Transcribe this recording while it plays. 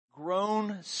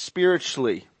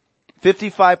spiritually.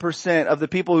 55% of the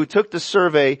people who took the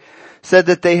survey said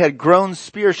that they had grown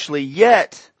spiritually,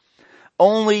 yet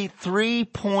only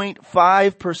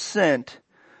 3.5%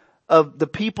 of the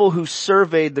people who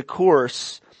surveyed the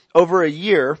course over a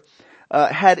year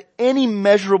had any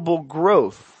measurable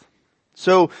growth.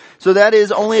 So that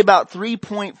is only about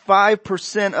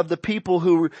 3.5% of the people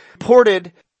who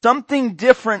reported something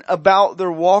different about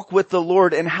their walk with the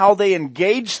Lord and how they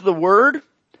engaged the Word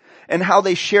and how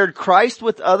they shared Christ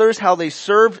with others, how they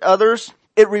served others.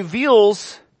 It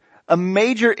reveals a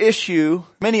major issue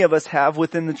many of us have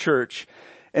within the church,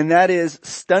 and that is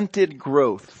stunted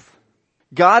growth.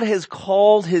 God has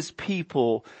called His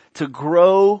people to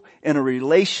grow in a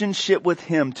relationship with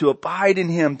Him, to abide in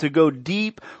Him, to go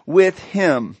deep with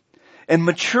Him and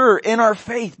mature in our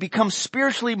faith, become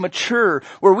spiritually mature,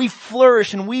 where we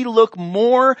flourish and we look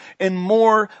more and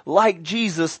more like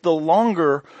Jesus the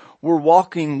longer we're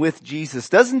walking with Jesus.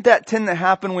 Doesn't that tend to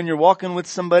happen when you're walking with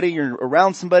somebody, you're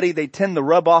around somebody, they tend to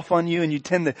rub off on you and you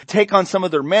tend to take on some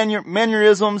of their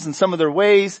mannerisms and some of their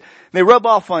ways. They rub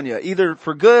off on you, either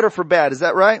for good or for bad. Is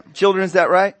that right? Children, is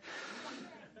that right?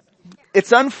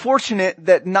 It's unfortunate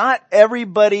that not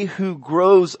everybody who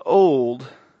grows old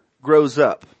grows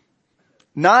up.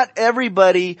 Not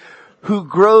everybody who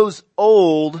grows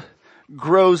old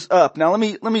grows up. Now let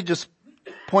me just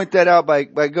point that out by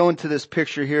going to this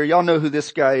picture here. Y'all know who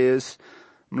this guy is.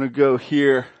 I'm going to go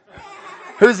here.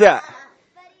 Who's that?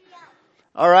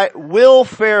 All right. Will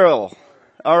Ferrell.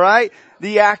 All right.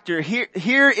 The actor.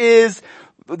 Here is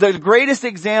the greatest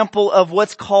example of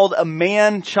what's called a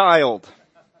man-child.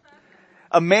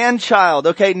 A man-child.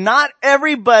 Okay. Not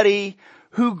everybody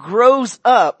who grows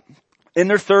up in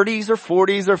their 30s or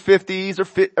 40s or 50s or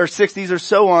 60s or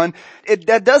so on,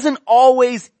 that doesn't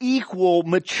always equal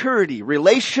maturity.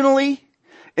 Relationally,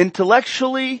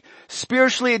 intellectually,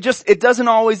 spiritually, it doesn't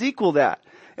always equal that.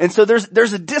 And so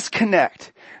there's a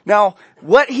disconnect. Now,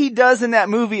 what he does in that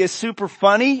movie is super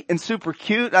funny and super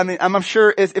cute. I mean, I'm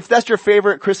sure if that's your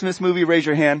favorite Christmas movie, raise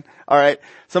your hand. All right.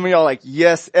 Some of y'all are like,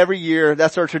 yes, every year,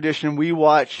 that's our tradition. We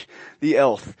watch The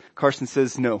Elf. Carson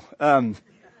says no.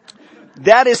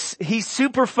 He's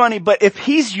super funny, but if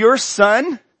he's your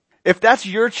son, if that's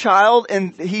your child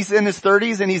and he's in his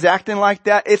 30s and he's acting like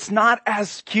that, it's not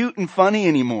as cute and funny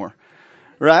anymore.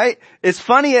 Right? It's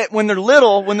funny when they're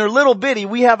little bitty.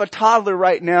 We have a toddler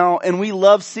right now and we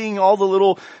love seeing all the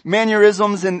little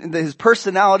mannerisms and his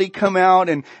personality come out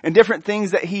and different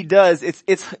things that he does.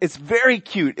 It's very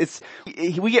cute.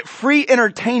 We get free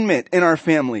entertainment in our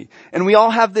family and we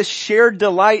all have this shared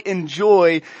delight and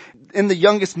joy in the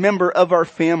youngest member of our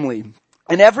family.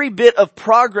 And every bit of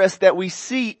progress that we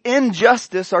see in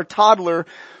Justice, our toddler,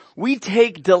 we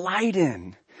take delight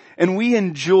in and we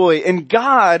enjoy. And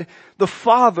God, the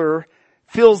Father,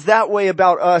 feels that way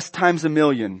about us times a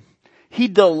million. He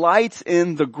delights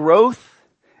in the growth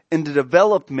and the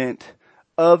development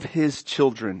of His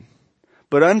children.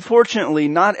 But unfortunately,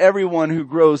 not everyone who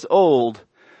grows old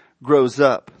grows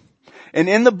up. And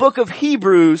in the book of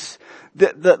Hebrews,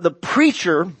 the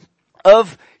preacher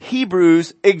of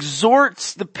Hebrews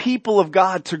exhorts the people of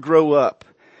God to grow up.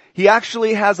 He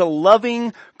actually has a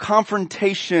loving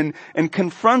confrontation and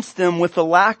confronts them with the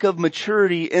lack of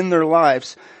maturity in their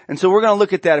lives. And so we're going to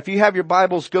look at that. If you have your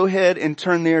Bibles, go ahead and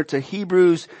turn there to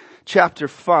Hebrews chapter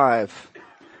 5,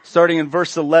 starting in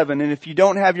verse 11. And if you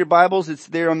don't have your Bibles, it's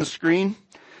there on the screen,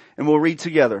 and we'll read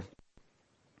together.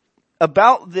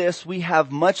 About this we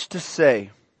have much to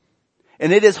say,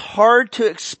 and it is hard to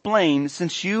explain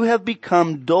since you have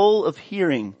become dull of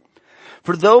hearing.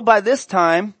 For though by this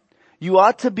time you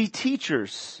ought to be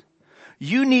teachers,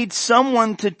 you need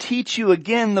someone to teach you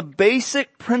again the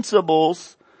basic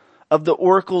principles of the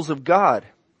oracles of God.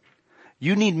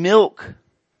 You need milk,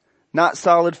 not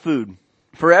solid food.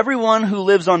 For everyone who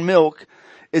lives on milk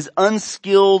is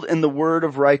unskilled in the word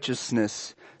of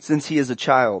righteousness, since he is a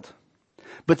child.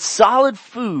 But solid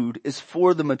food is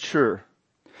for the mature,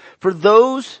 for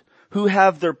those who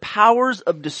have their powers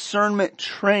of discernment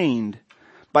trained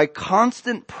by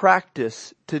constant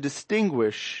practice to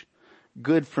distinguish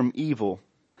good from evil.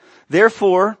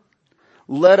 Therefore,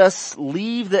 let us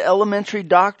leave the elementary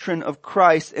doctrine of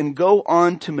Christ and go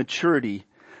on to maturity,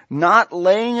 not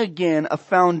laying again a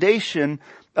foundation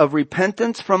of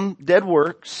repentance from dead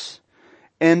works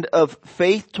and of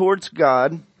faith towards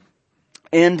God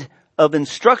and of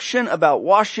instruction about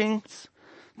washings,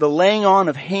 the laying on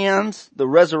of hands, the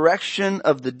resurrection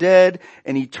of the dead,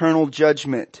 and eternal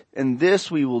judgment. And this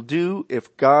we will do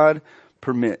if God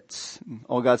permits.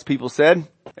 All God's people said,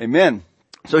 amen.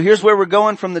 So here's where we're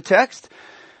going from the text.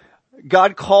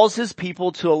 God calls his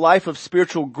people to a life of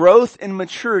spiritual growth and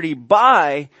maturity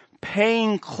by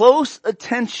paying close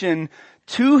attention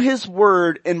to his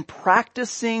word and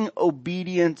practicing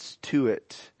obedience to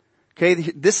it.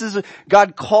 Okay,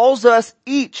 God calls us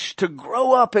each to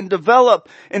grow up and develop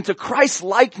into Christ's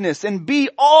likeness and be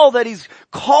all that he's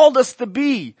called us to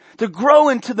be, to grow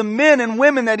into the men and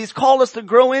women that he's called us to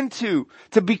grow into,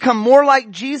 to become more like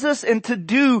Jesus and to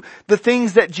do the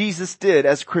things that Jesus did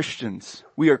as Christians.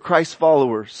 We are Christ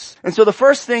followers. And so the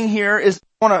first thing here I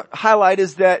want to highlight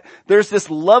is that there's this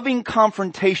loving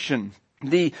confrontation.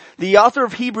 The author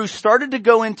of Hebrews started to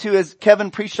go into, as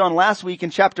Kevin preached on last week in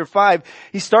chapter 5,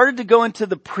 he started to go into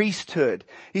the priesthood.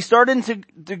 He started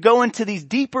to go into these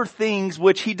deeper things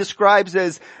which he describes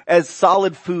as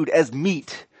solid food, as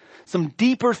meat. Some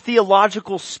deeper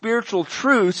theological, spiritual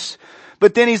truths.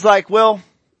 But then he's like, well,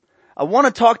 I want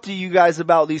to talk to you guys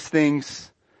about these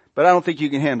things, but I don't think you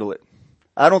can handle it.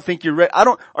 I don't think you're ready.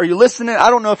 Are you listening?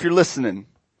 I don't know if you're listening.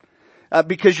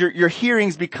 Because your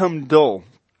hearing's become dull.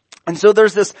 And so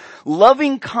there's this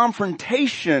loving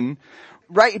confrontation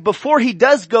right before he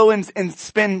does go and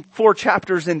spend 4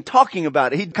 chapters in talking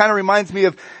about it. He kind of reminds me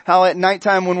of how at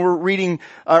nighttime when we're reading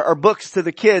our books to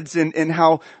the kids and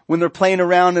how when they're playing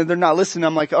around and they're not listening,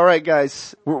 I'm like, all right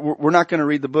guys, we're not going to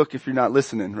read the book if you're not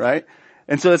listening, right?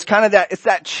 And so it's kind of it's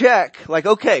that check, like,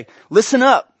 okay, listen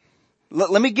up.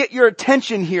 Let me get your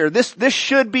attention here. This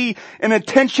should be an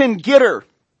attention getter.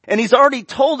 And he's already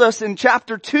told us in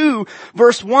chapter 2,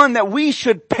 verse 1, that we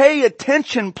should pay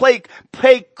attention,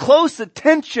 pay close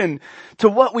attention to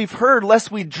what we've heard,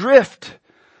 lest we drift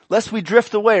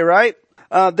away, right?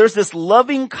 There's this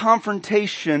loving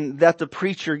confrontation that the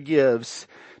preacher gives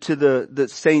to the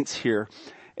saints here.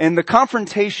 And the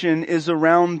confrontation is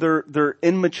around their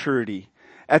immaturity.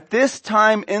 At this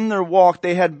time in their walk,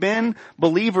 they had been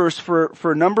believers for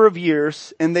a number of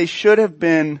years, and they should have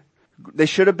been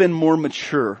more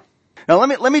mature. Now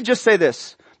let me just say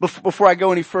this before I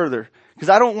go any further, because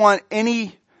I don't want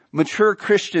any mature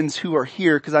Christians who are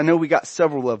here, because I know we got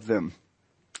several of them,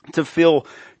 to feel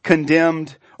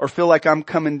condemned or feel like I'm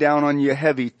coming down on you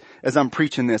heavy as I'm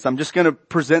preaching this. I'm just going to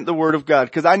present the Word of God,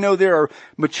 because I know there are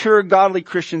mature, godly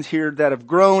Christians here that have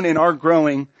grown and are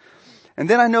growing. And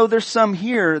then I know there's some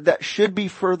here that should be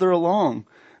further along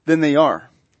than they are.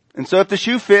 And so if the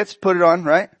shoe fits, put it on,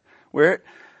 right? Wear it.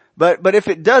 But if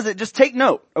it doesn't, just take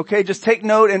note, okay? Just take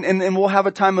note and we'll have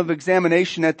a time of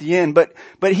examination at the end.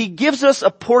 But he gives us a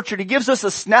portrait, he gives us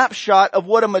a snapshot of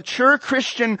what a mature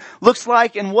Christian looks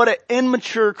like and what an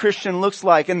immature Christian looks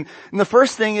like. And the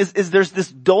first thing is there's this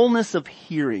dullness of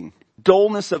hearing.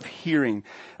 Dullness of hearing.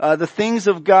 The things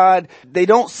of God, they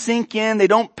don't sink in, they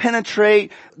don't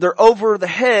penetrate, they're over the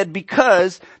head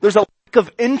because there's a lack of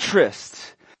interest.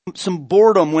 Some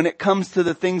boredom when it comes to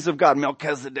the things of God.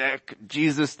 Melchizedek,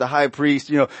 Jesus, the high priest,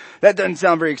 that doesn't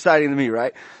sound very exciting to me,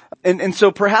 right? And so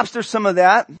perhaps there's some of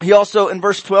that. He also, in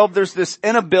verse 12, there's this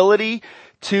inability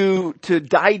to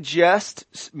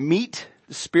digest meat,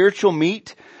 spiritual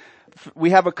meat.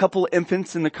 We have a couple of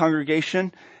infants in the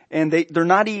congregation, and they're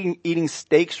not eating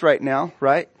steaks right now,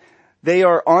 right? They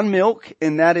are on milk,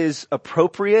 and that is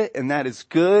appropriate, and that is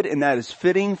good, and that is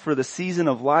fitting for the season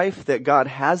of life that God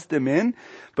has them in.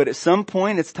 But at some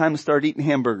point, it's time to start eating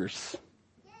hamburgers.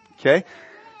 Okay?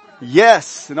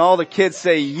 Yes. And all the kids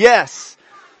say yes.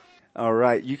 All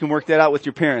right. You can work that out with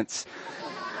your parents.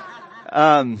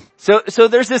 So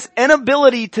there's this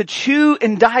inability to chew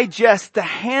and digest, to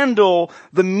handle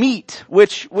the meat,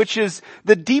 which is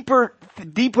the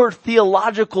deeper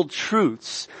theological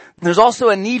truths. There's also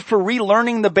a need for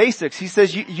relearning the basics. He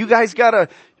says, you guys gotta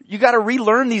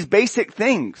relearn these basic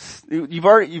things. You've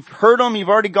heard them, you've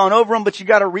already gone over them, but you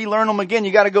gotta relearn them again.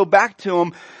 You gotta go back to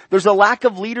them. There's a lack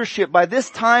of leadership. By this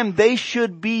time, they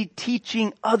should be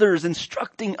teaching others,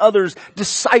 instructing others,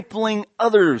 discipling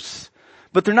others.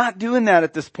 But they're not doing that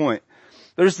at this point.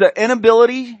 There's the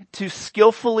inability to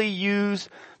skillfully use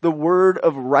the word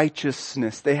of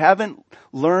righteousness. They haven't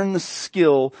learned the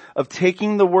skill of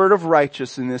taking the word of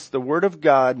righteousness, the word of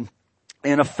God,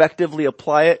 and effectively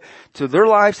apply it to their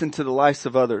lives and to the lives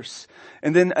of others.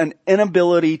 And then an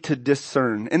inability to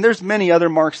discern. And there's many other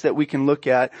marks that we can look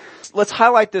at. Let's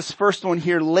highlight this first one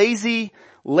here. Lazy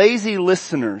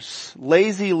listeners.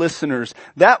 Lazy listeners.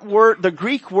 That word, the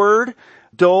Greek word,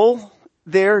 dull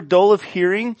of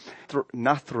hearing,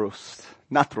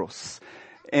 nathros.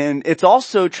 And it's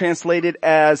also translated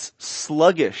as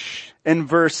sluggish in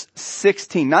verse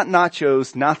 16. Not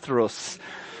nachos, nathros.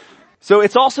 So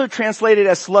it's also translated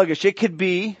as sluggish. It could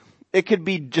be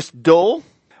just dull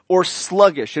or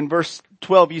sluggish. In verse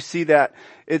 12 you see that.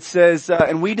 It says,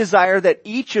 and we desire that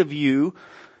each of you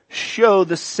show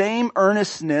the same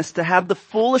earnestness to have the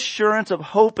full assurance of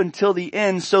hope until the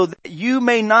end, so that you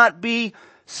may not be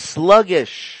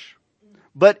sluggish,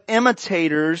 but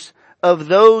imitators of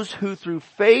those who through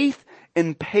faith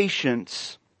and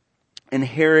patience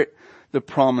inherit the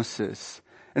promises.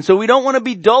 And so we don't want to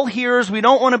be dull hearers. We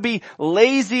don't want to be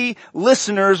lazy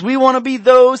listeners. We want to be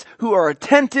those who are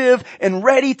attentive and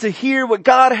ready to hear what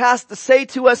God has to say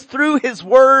to us through His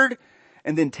Word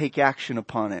and then take action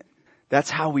upon it. That's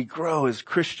how we grow as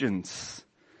Christians.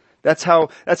 That's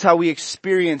how we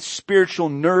experience spiritual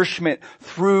nourishment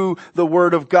through the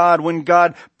Word of God. When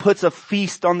God puts a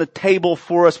feast on the table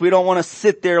for us, we don't want to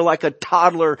sit there like a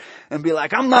toddler and be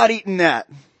like, I'm not eating that.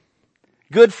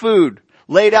 Good food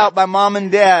laid out by mom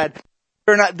and dad.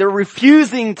 They're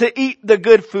refusing to eat the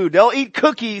good food. They'll eat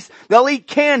cookies, they'll eat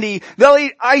candy, they'll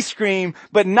eat ice cream,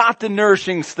 but not the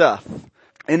nourishing stuff.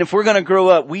 And if we're going to grow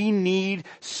up, we need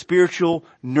spiritual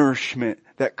nourishment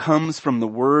that comes from the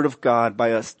Word of God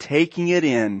by us taking it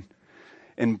in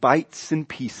bites and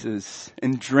pieces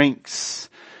and drinks.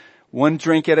 One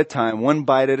drink at a time, one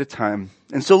bite at a time.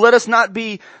 And so let us not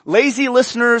be lazy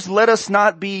listeners. Let us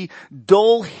not be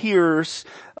dull hearers.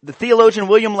 The theologian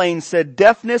William Lane said,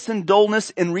 deafness and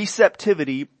dullness in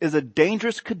receptivity is a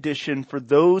dangerous condition for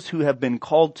those who have been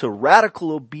called to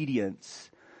radical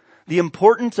obedience. The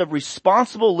importance of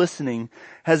responsible listening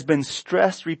has been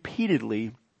stressed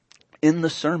repeatedly in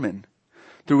the sermon.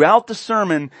 Throughout the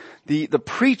sermon, the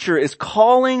preacher is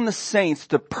calling the saints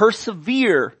to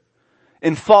persevere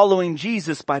in following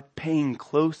Jesus by paying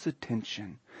close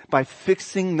attention, by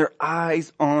fixing their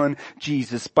eyes on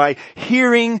Jesus, by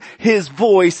hearing His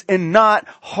voice and not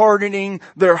hardening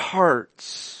their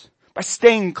hearts, by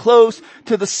staying close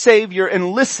to the Savior and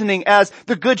listening as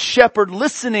the Good Shepherd,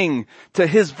 listening to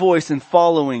His voice and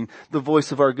following the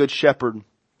voice of our Good Shepherd.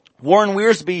 Warren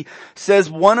Wiersbe says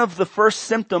one of the first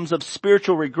symptoms of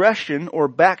spiritual regression or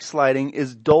backsliding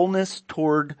is dullness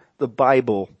toward the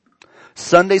Bible.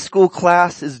 Sunday school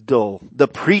class is dull. The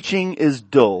preaching is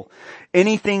dull.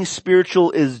 Anything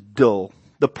spiritual is dull.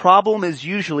 The problem is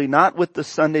usually not with the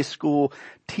Sunday school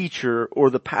teacher or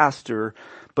the pastor,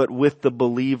 but with the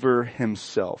believer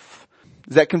himself.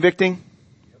 Is that convicting?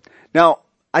 Now,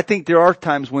 I think there are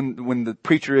times when the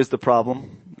preacher is the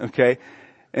problem, okay?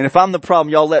 And if I'm the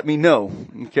problem, y'all let me know,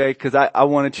 okay? Because I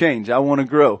want to change. I want to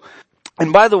grow.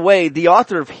 And by the way, the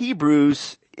author of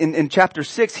Hebrews in chapter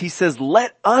 6, he says,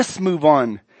 let us move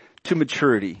on to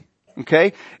maturity.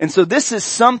 Okay? And so this is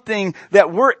something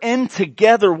that we're in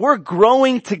together. We're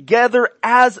growing together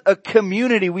as a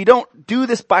community. We don't do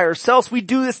this by ourselves. We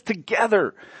do this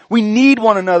together. We need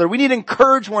one another. We need to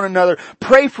encourage one another,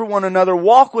 pray for one another,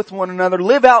 walk with one another,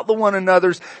 live out the one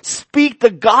another's, speak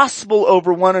the gospel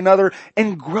over one another,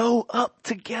 and grow up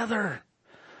together.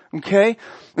 Okay?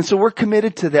 And so we're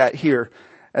committed to that here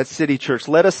at City Church.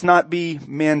 Let us not be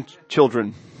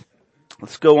man-children.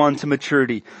 Let's go on to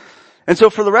maturity. And so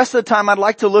for the rest of the time, I'd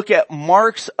like to look at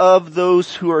marks of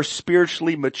those who are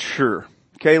spiritually mature.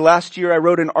 Okay, last year I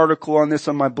wrote an article on this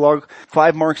on my blog,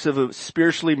 5 marks of a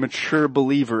spiritually mature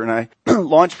believer, and I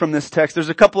launched from this text. There's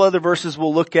a couple other verses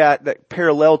we'll look at that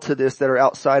parallel to this that are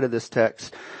outside of this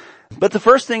text. But the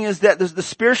first thing is that the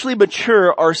spiritually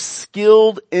mature are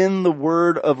skilled in the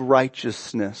word of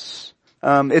righteousness.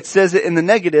 It says it in the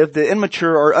negative, the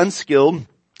immature are unskilled.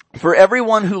 For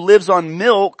everyone who lives on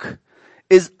milk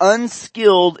is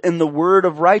unskilled in the word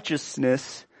of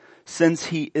righteousness since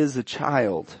he is a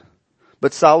child.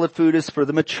 But solid food is for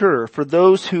the mature, for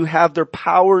those who have their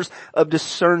powers of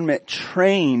discernment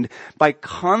trained by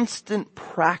constant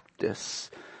practice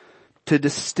to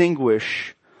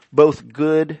distinguish both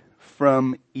good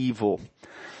from evil.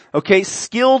 Okay,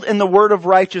 skilled in the word of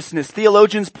righteousness.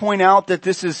 Theologians point out that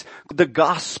this is the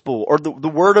gospel or the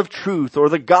word of truth or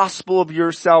the gospel of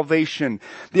your salvation.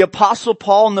 The Apostle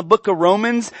Paul in the book of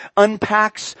Romans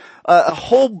unpacks a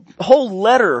whole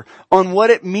letter on what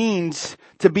it means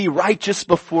to be righteous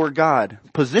before God,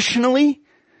 positionally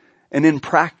and in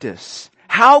practice.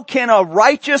 How can a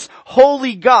righteous,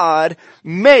 holy God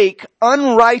make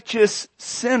unrighteous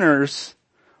sinners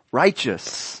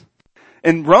righteous?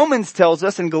 And Romans tells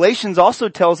us, and Galatians also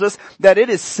tells us, that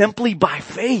it is simply by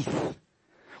faith.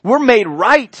 We're made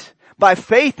right by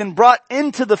faith and brought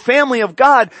into the family of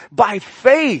God by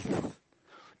faith.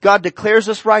 God declares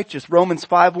us righteous, Romans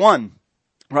 5:1.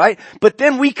 Right? But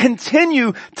then we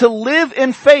continue to live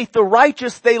in faith. The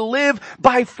righteous, they live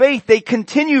by faith. They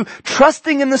continue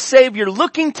trusting in the Savior,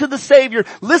 looking to the Savior,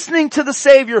 listening to the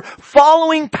Savior,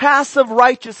 following paths of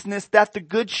righteousness that the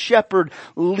Good Shepherd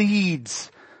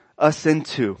leads us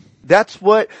into. That's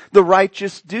what the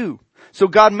righteous do. So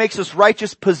God makes us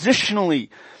righteous positionally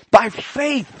By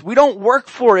faith. We don't work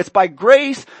for it. It's by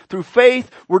grace, through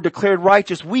faith, we're declared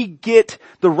righteous. We get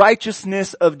the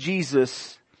righteousness of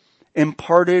Jesus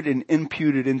imparted and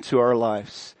imputed into our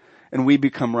lives, and we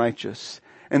become righteous.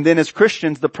 And then as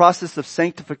Christians, the process of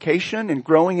sanctification and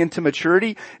growing into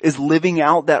maturity is living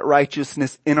out that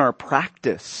righteousness in our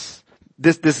practice.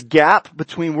 This gap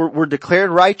between we're declared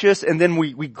righteous and then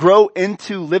we grow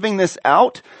into living this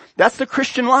out, that's the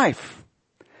Christian life.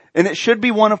 And it should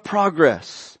be one of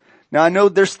progress. Now I know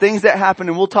there's things that happen,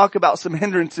 and we'll talk about some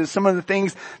hindrances, some of the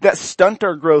things that stunt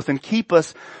our growth and keep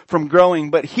us from growing.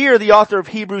 But here the author of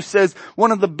Hebrews says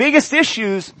one of the biggest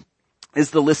issues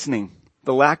is the listening,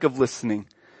 the lack of listening,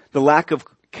 the lack of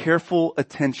careful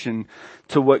attention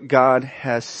to what God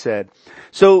has said.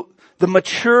 So the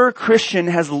mature Christian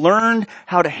has learned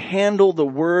how to handle the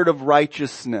word of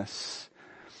righteousness.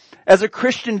 As a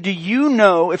Christian, do you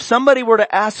know if somebody were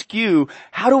to ask you,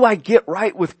 how do I get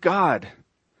right with God?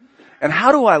 And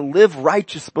how do I live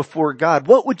righteous before God?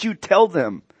 What would you tell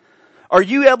them? Are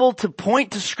you able to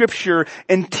point to Scripture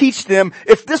and teach them,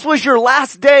 if this was your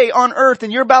last day on earth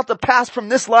and you're about to pass from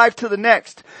this life to the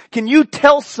next, can you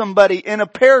tell somebody in a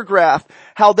paragraph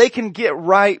how they can get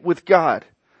right with God?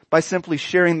 By simply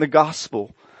sharing the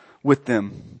gospel with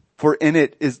them. For in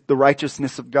it is the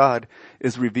righteousness of God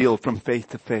is revealed from faith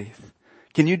to faith.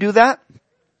 Can you do that?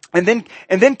 And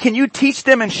then can you teach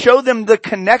them and show them the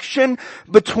connection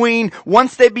between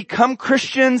once they become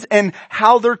Christians and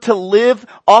how they're to live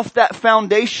off that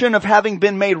foundation of having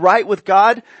been made right with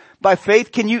God by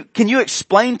faith? Can you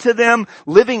explain to them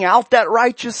living out that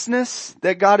righteousness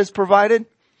that God has provided?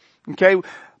 Okay.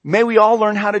 May we all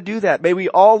learn how to do that. May we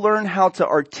all learn how to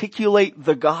articulate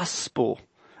the gospel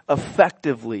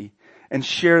effectively and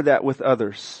share that with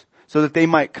others so that they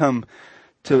might come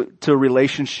to a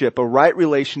relationship, a right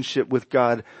relationship with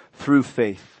God through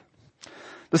faith.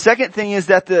 The second thing is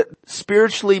that the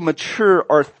spiritually mature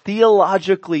are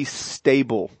theologically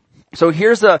stable. So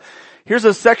here's a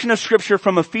section of scripture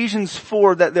from Ephesians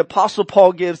 4 that the Apostle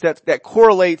Paul gives that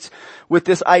correlates with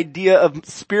this idea of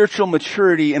spiritual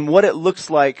maturity and what it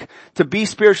looks like to be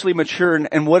spiritually mature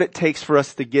and what it takes for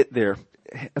us to get there.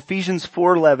 Ephesians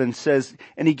 4:11 says,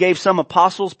 and he gave some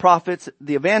apostles, prophets,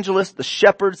 the evangelists, the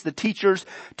shepherds, the teachers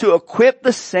to equip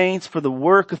the saints for the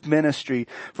work of ministry,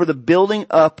 for the building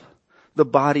up the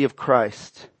body of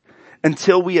Christ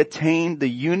until we attain the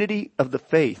unity of the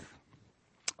faith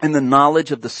and the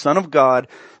knowledge of the Son of God,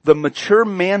 the mature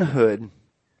manhood,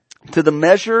 to the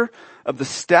measure of the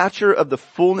stature of the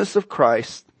fullness of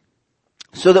Christ,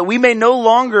 so that we may no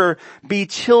longer be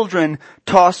children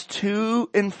tossed to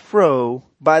and fro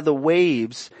by the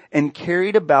waves and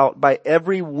carried about by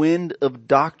every wind of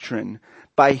doctrine,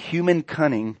 by human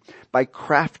cunning, by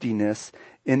craftiness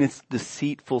in its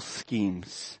deceitful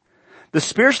schemes. The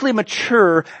spiritually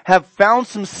mature have found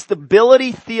some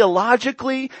stability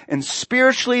theologically and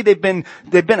spiritually. They've been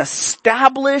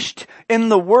established in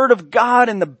the Word of God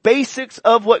and the basics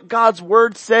of what God's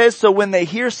Word says. So when they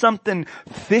hear something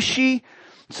fishy,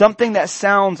 something that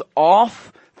sounds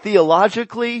off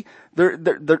theologically,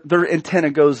 their antenna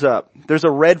goes up. There's a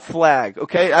red flag.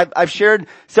 Okay, I've shared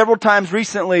several times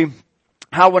recently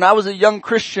how when I was a young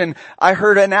Christian, I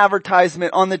heard an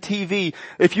advertisement on the TV.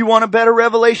 If you want a better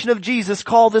revelation of Jesus,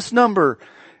 call this number.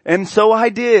 And so I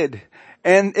did.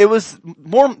 And they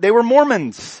were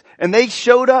Mormons. And they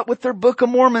showed up with their Book of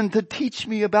Mormon to teach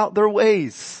me about their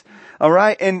ways.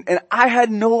 Alright? And I had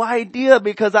no idea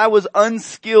because I was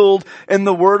unskilled in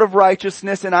the word of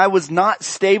righteousness and I was not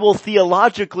stable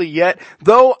theologically yet.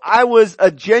 Though I was a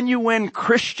genuine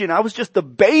Christian, I was just a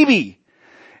baby.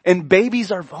 And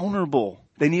babies are vulnerable.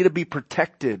 They need to be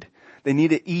protected. They need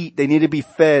to eat. They need to be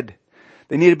fed.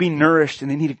 They need to be nourished and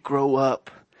they need to grow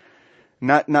up.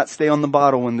 Not stay on the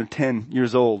bottle when they're 10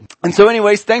 years old. And so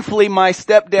anyways, thankfully my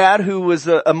stepdad, who was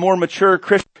a more mature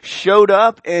Christian, showed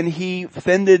up and he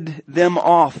fended them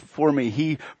off for me.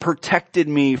 He protected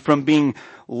me from being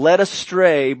led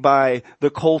astray by the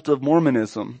cult of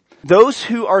Mormonism. Those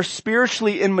who are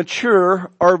spiritually immature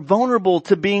are vulnerable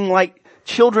to being like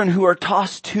children who are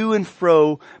tossed to and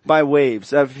fro by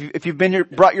waves. If you've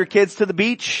brought your kids to the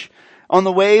beach on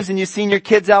the waves and you've seen your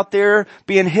kids out there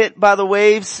being hit by the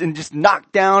waves and just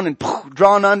knocked down and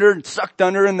drawn under and sucked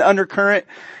under in the undercurrent.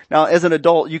 Now, as an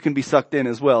adult, you can be sucked in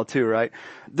as well too, right?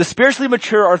 The spiritually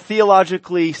mature are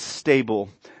theologically stable.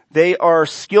 They are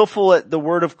skillful at the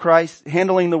word of Christ,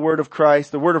 handling the word of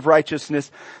Christ, the word of righteousness.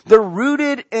 They're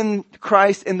rooted in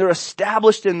Christ and they're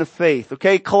established in the faith.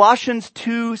 Okay, Colossians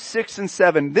 2, 6 and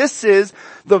 7. This is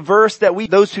the verse that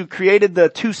those who created the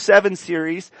 2-7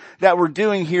 series that we're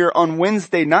doing here on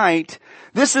Wednesday night,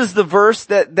 this is the verse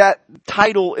that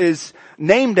title is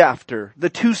named after the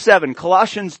 2:7,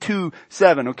 Colossians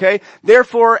 2:7, okay?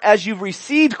 Therefore, as you've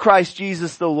received Christ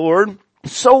Jesus the Lord,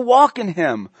 so walk in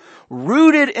Him,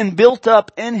 rooted and built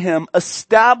up in Him,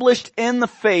 established in the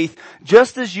faith,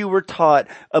 just as you were taught,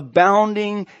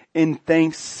 abounding in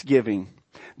thanksgiving.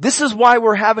 This is why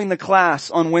we're having the class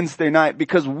on Wednesday night,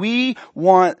 because we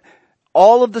want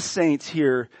all of the saints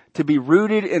here to be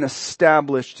rooted and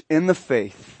established in the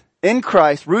faith, in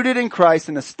Christ, rooted in Christ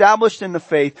and established in the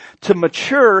faith, to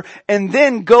mature and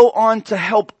then go on to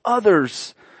help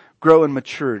others grow in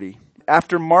maturity.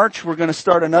 After March, we're going to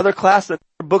start another class.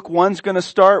 Book 1's going to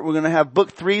start. We're going to have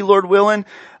book 3, Lord willing,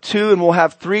 2, and we'll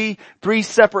have three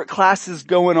separate classes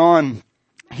going on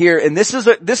here. And this is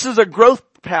a growth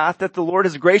path that the Lord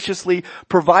has graciously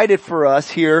provided for us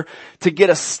here to get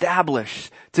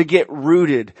established, to get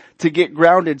rooted, to get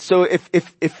grounded. So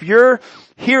if you're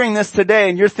hearing this today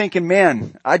and you're thinking,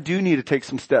 man, I do need to take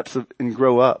some steps and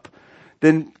grow up,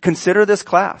 then consider this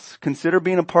class. Consider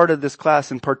being a part of this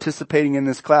class and participating in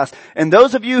this class. And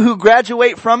those of you who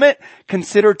graduate from it,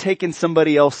 consider taking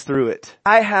somebody else through it.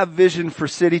 I have vision for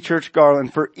City Church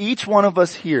Garland, for each one of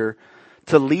us here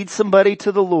to lead somebody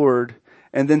to the Lord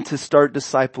and then to start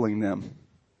discipling them.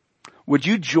 Would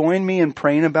you join me in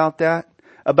praying about that?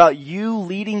 About you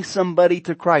leading somebody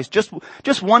to Christ.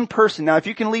 Just one person. Now, if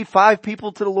you can lead 5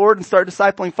 people to the Lord and start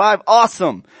discipling 5,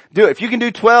 awesome. Do it. If you can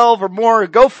do 12 or more,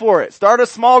 go for it. Start a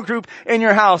small group in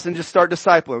your house and just start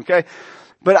discipling, okay?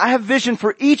 But I have vision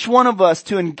for each one of us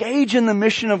to engage in the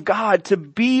mission of God, to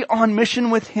be on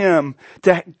mission with Him,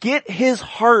 to get His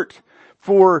heart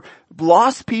for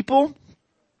lost people,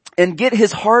 and get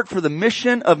His heart for the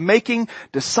mission of making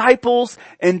disciples,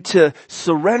 and to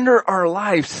surrender our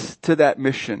lives to that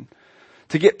mission,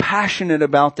 to get passionate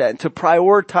about that and to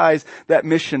prioritize that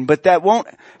mission. But that won't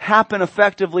happen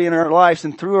effectively in our lives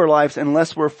and through our lives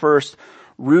unless we're first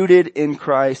rooted in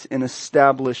Christ and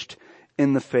established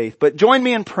in the faith. But join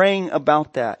me in praying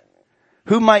about that.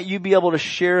 Who might you be able to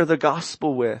share the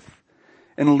gospel with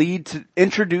and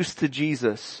introduce to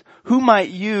Jesus? Who might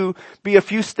you be a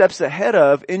few steps ahead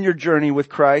of in your journey with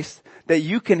Christ that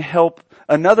you can help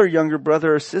another younger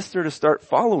brother or sister to start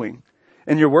following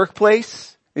in your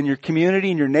workplace, in your community,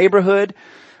 in your neighborhood?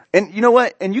 And you know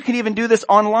what? And you can even do this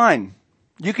online.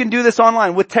 You can do this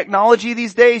online. With technology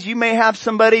these days, you may have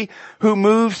somebody who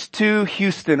moves to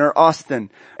Houston or Austin,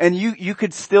 and you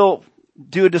could still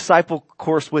do a disciple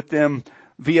course with them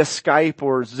via Skype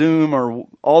or Zoom or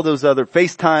all those other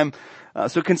FaceTime.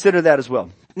 So consider that as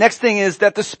well. Next thing is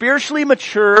that the spiritually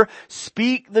mature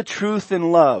speak the truth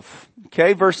in love.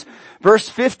 Okay, verse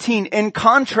 15, in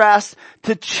contrast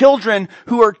to children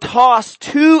who are tossed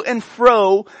to and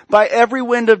fro by every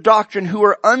wind of doctrine, who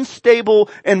are unstable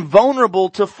and vulnerable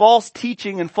to false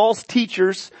teaching and false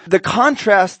teachers, the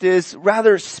contrast is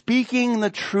rather speaking the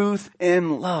truth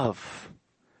in love.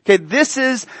 Okay, this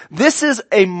is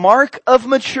a mark of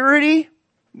maturity.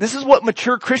 This is what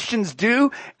mature Christians do,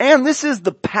 and this is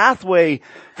the pathway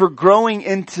for growing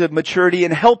into maturity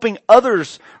and helping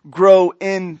others grow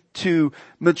into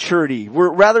maturity.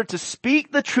 We're rather to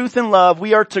speak the truth in love.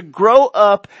 We are to grow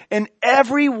up in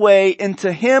every way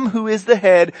into Him who is the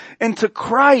head, into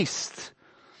Christ,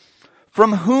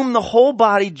 from whom the whole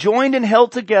body, joined and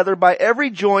held together by every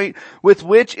joint with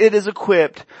which it is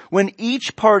equipped, when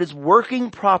each part is working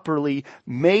properly,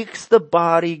 makes the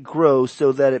body grow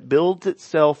so that it builds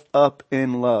itself up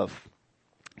in love.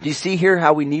 Do you see here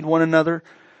how we need one another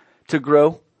to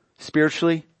grow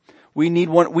spiritually? We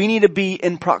need to be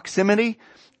in proximity,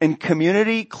 in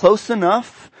community, close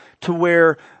enough to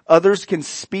where other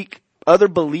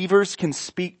believers can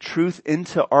speak truth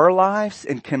into our lives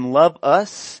and can love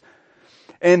us.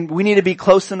 And we need to be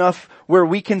close enough where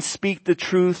we can speak the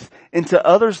truth into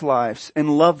others' lives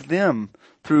and love them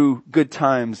through good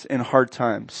times and hard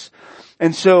times.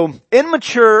 And so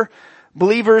immature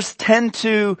believers tend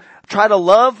to try to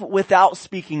love without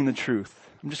speaking the truth.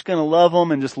 I'm just going to love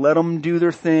them and just let them do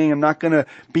their thing. I'm not going to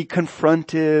be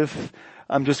confrontive.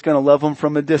 I'm just going to love them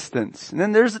from a distance. And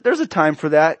then there's a time for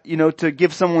that, to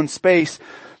give someone space.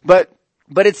 But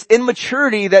it's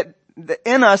immaturity that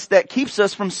in us that keeps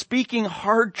us from speaking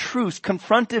hard truths,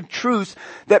 confrontive truths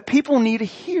that people need to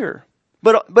hear.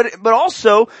 But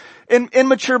also,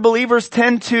 immature believers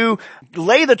tend to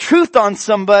lay the truth on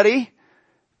somebody,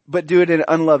 but do it in an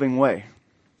unloving way.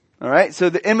 Alright? So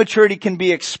the immaturity can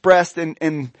be expressed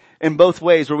in both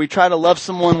ways, where we try to love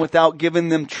someone without giving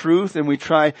them truth, and we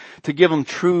try to give them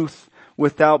truth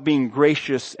without being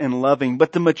gracious and loving.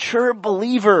 But the mature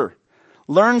believer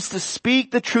learns to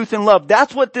speak the truth in love.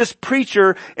 That's what this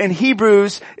preacher in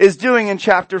Hebrews is doing in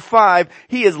chapter 5.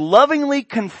 He is lovingly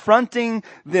confronting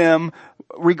them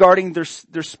regarding their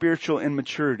spiritual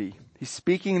immaturity. He's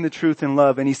speaking the truth in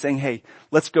love, and he's saying, hey,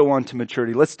 let's go on to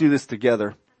maturity. Let's do this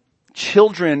together.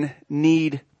 Children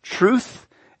need truth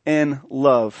and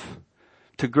love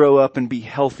to grow up and be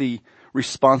healthy,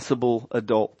 responsible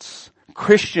adults.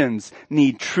 Christians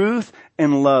need truth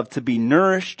and love to be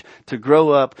nourished, to grow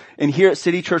up. And here at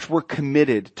City Church, we're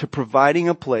committed to providing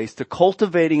a place, to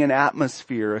cultivating an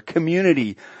atmosphere, a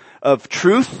community of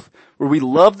truth, where we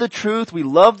love the truth, we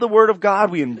love the Word of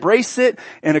God, we embrace it,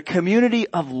 and a community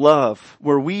of love,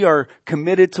 where we are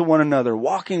committed to one another,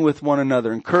 walking with one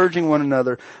another, encouraging one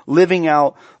another, living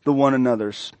out the one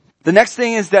another's. The next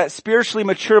thing is that spiritually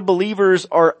mature believers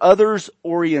are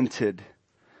others-oriented.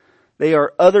 They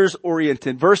are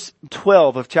others-oriented. Verse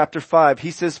 12 of chapter 5,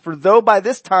 he says, "For though by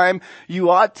this time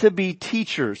you ought to be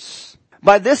teachers."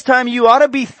 By this time you ought to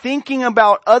be thinking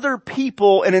about other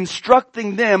people and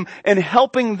instructing them and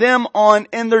helping them on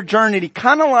in their journey.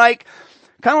 Kind of like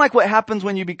what happens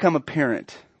when you become a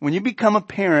parent. When you become a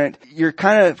parent, you're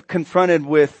kind of confronted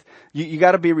with, you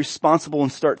got to be responsible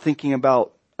and start thinking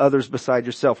about others beside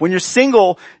yourself. When you're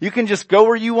single, you can just go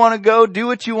where you want to go, do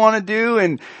what you want to do,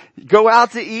 and go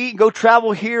out to eat, go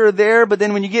travel here or there. But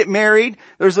then when you get married,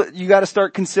 you got to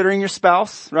start considering your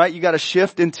spouse, right? You got to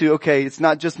shift into, okay, it's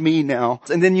not just me now.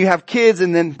 And then you have kids,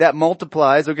 and then that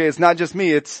multiplies. Okay, it's not just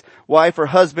me, it's wife or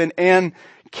husband and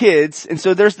kids. And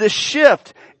so there's this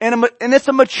shift, and it's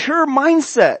a mature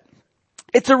mindset.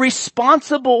 It's a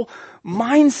responsible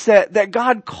mindset that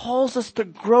God calls us to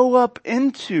grow up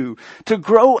into, to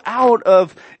grow out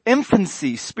of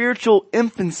infancy, spiritual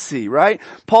infancy, right?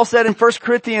 Paul said in 1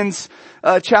 Corinthians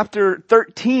chapter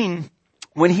 13,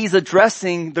 when he's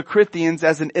addressing the Corinthians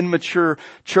as an immature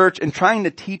church and trying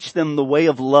to teach them the way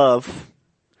of love,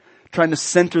 trying to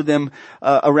center them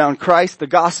around Christ, the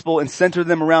gospel, and center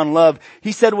them around love,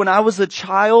 he said, when I was a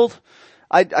child,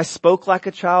 I spoke like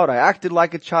a child, I acted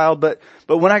like a child, but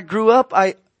when I grew up,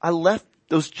 I left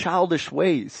those childish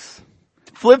ways.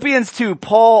 Philippians 2,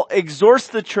 Paul exhorts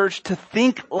the church to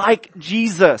think like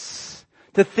Jesus.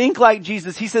 To think like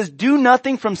Jesus. He says, do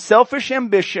nothing from selfish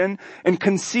ambition and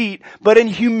conceit, but in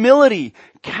humility,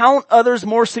 count others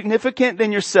more significant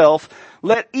than yourself.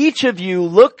 Let each of you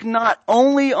look not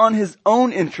only on his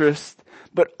own interest,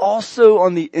 but also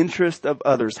on the interest of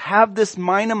others. Have this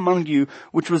mind among you,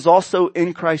 which was also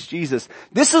in Christ Jesus.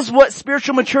 This is what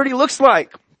spiritual maturity looks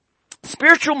like.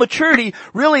 Spiritual maturity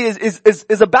really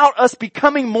is about us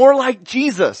becoming more like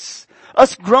Jesus.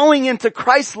 Us growing into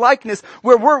Christ's likeness,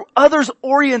 where we're others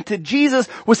oriented. Jesus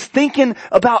was thinking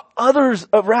about others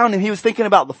around him. He was thinking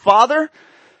about the Father.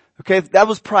 Okay, that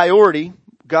was priority.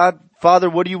 God,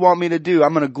 Father, what do you want me to do?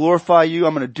 I'm going to glorify you.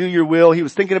 I'm going to do your will. He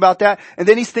was thinking about that. And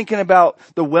then he's thinking about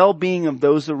the well-being of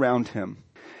those around him.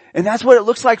 And that's what it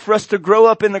looks like for us to grow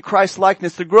up in the Christ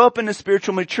likeness, to grow up in the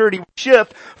spiritual maturity,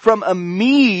 shift from a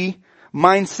me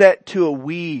mindset to a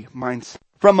we mindset.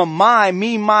 From a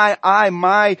me, my, I,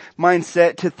 my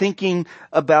mindset to thinking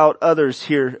about others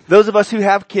here. Those of us who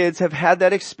have kids have had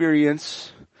that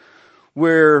experience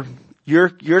where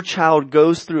your child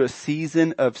goes through a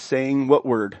season of saying what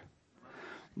word?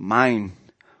 Mine,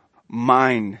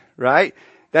 right?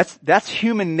 That's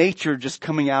human nature just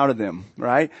coming out of them,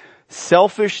 right?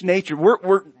 Selfish nature.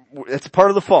 It's part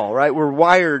of the fall, right? We're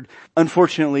wired,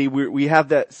 unfortunately, we have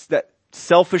that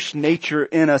selfish nature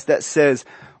in us that says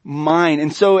mine.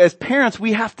 And so as parents,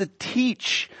 we have to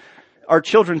teach our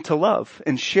children to love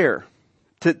and share,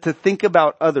 to think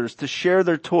about others, to share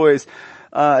their toys.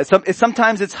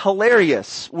 Sometimes it's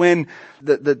hilarious when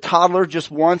the toddler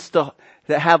just wants to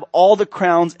have all the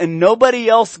crowns and nobody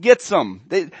else gets them.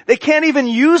 They can't even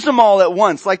use them all at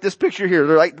once, like this picture here.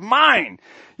 They're like, mine.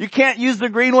 You can't use the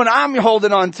green one. I'm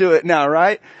holding on to it now,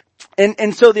 right?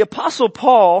 And so the Apostle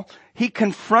Paul, he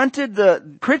confronted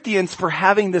the Corinthians for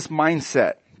having this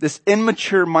mindset, this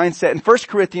immature mindset. In 1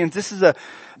 Corinthians, this is a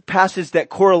passage that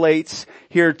correlates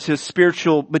here to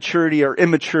spiritual maturity or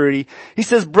immaturity. He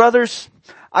says, brothers,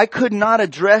 I could not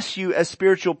address you as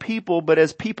spiritual people, but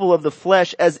as people of the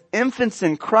flesh, as infants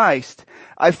in Christ.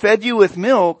 I fed you with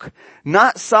milk,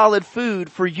 not solid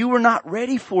food, for you were not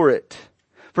ready for it.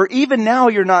 For even now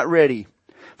you're not ready.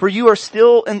 For you are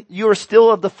still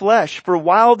of the flesh. For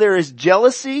while there is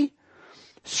jealousy,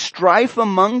 strife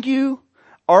among you,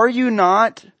 are you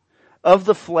not of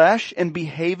the flesh and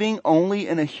behaving only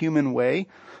in a human way?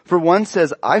 For one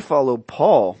says, I follow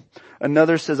Paul.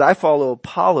 Another says, I follow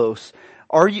Apollos.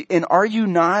 Are you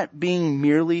not being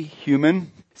merely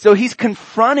human? So he's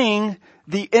confronting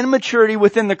the immaturity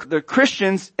within the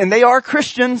Christians, and they are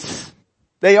Christians.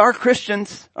 They are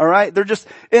Christians, alright? They're just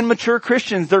immature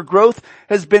Christians. Their growth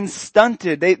has been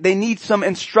stunted. They need some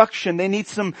instruction. They need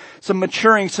some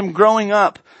maturing, some growing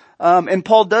up. And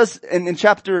Paul does, in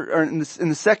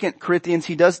the 2 Corinthians,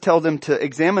 he does tell them to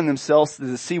examine themselves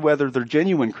to see whether they're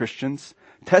genuine Christians.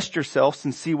 Test yourselves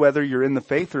and see whether you're in the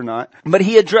faith or not. But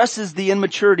he addresses the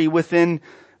immaturity within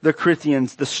the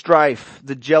Corinthians, the strife,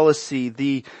 the jealousy,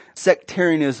 the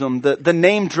sectarianism, the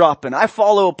name dropping. I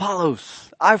follow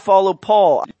Apollos. I follow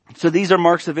Paul. So these are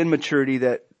marks of immaturity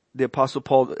that the Apostle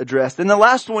Paul addressed. And the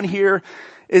last one here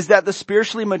is that the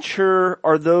spiritually mature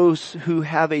are those who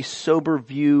have a sober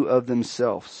view of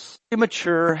themselves.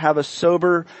 Mature have a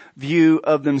sober view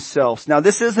of themselves. Now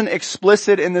this isn't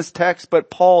explicit in this text, but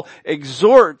Paul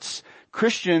exhorts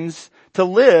Christians to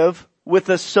live with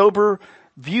a sober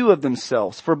view of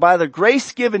themselves. For by the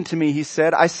grace given to me, he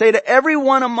said, I say to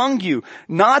everyone among you,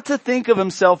 not to think of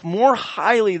himself more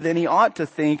highly than he ought to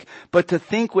think, but to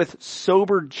think with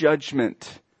sober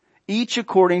judgment, each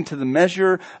according to the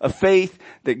measure of faith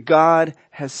that God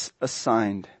has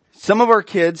assigned. Some of our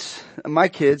kids, my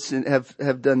kids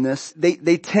have done this.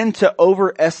 They tend to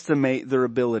overestimate their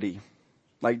ability.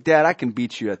 Like, Dad, I can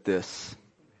beat you at this.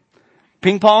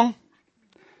 Ping pong?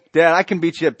 Dad, I can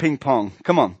beat you at ping pong.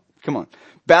 Come on.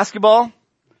 Basketball?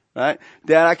 Right?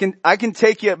 Dad, I can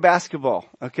take you at basketball.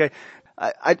 Okay?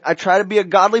 I try to be a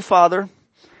godly father.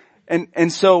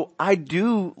 And so I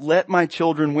do let my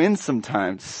children win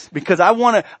sometimes because I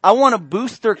want to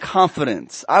boost their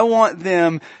confidence. I want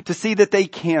them to see that they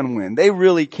can win. They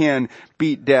really can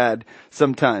beat Dad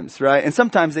sometimes, right? And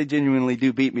sometimes they genuinely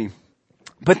do beat me.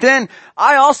 But then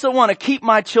I also want to keep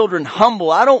my children humble.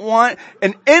 I don't want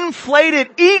an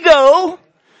inflated ego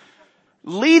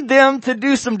lead them to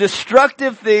do some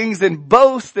destructive things and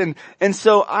boast, and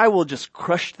so I will just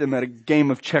crush them at a game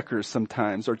of checkers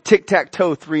sometimes, or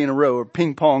tic-tac-toe 3 in a row, or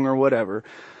ping pong or whatever.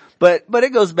 But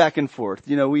it goes back and forth.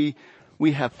 You know, we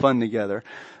have fun together.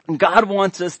 And God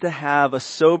wants us to have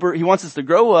He wants us to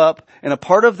grow up, and a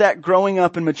part of that growing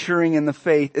up and maturing in the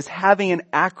faith is having an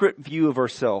accurate view of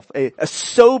ourselves, a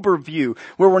sober view,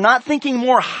 where we're not thinking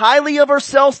more highly of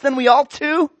ourselves than we ought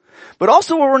to, but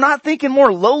also where we're not thinking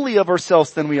more lowly of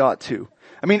ourselves than we ought to.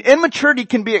 I mean, immaturity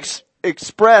can be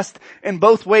expressed in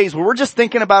both ways, where we're just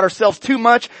thinking about ourselves too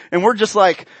much and we're just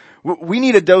like, we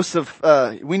need a dose of,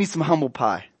 we need some humble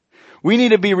pie. We need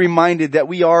to be reminded that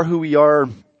we are who we are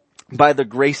by the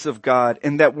grace of God,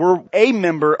 and that we're a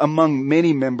member among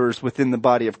many members within the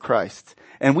body of Christ.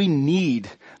 And we need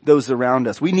those around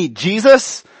us. We need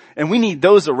Jesus, and we need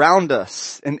those around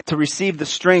us, and to receive the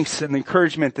strengths and the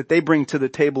encouragement that they bring to the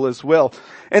table as well.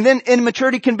 And then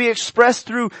immaturity can be expressed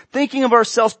through thinking of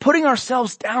ourselves, putting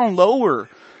ourselves down lower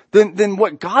than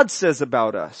what God says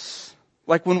about us.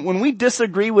 Like when we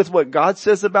disagree with what God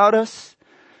says about us,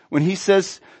 when He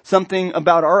says something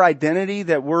about our identity,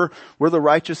 that we're the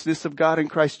righteousness of God in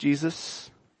Christ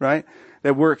Jesus, right?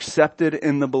 That we're accepted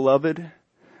in the beloved,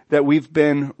 that we've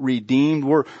been redeemed,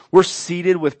 we're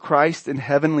seated with Christ in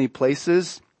heavenly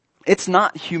places. It's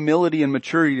not humility and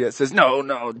maturity that says,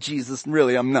 no, Jesus,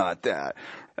 really, I'm not that.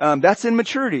 That's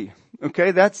immaturity.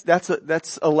 Okay,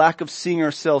 that's a lack of seeing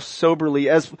ourselves soberly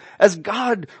as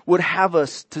God would have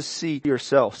us to see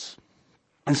ourselves.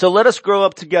 And so let us grow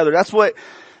up together. That's what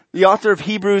the author of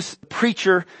Hebrews,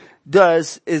 preacher,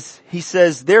 does, is he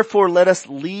says, therefore let us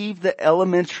leave the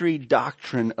elementary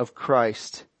doctrine of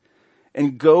Christ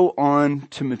and go on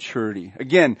to maturity.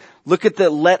 Again, look at the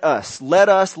let us.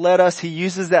 He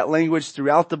uses that language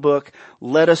throughout the book.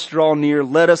 Let us draw near.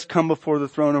 Let us come before the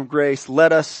throne of grace.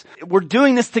 We're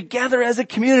doing this together as a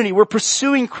community. We're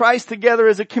pursuing Christ together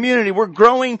as a community. We're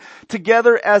growing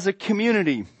together as a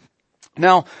community.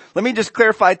 Now, let me just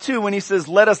clarify too, when he says,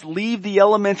 let us leave the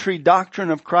elementary doctrine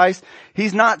of Christ,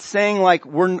 he's not saying like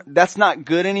that's not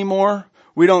good anymore.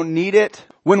 We don't need it.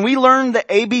 When we learn the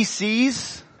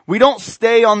ABCs, we don't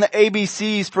stay on the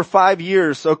ABCs for 5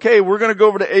 years. Okay, we're going to go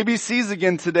over to ABCs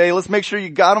again today. Let's make sure you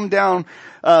got them down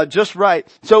just right.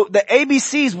 So the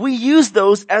ABCs, we use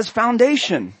those as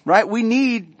foundation, right? We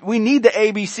need the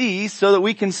ABCs so that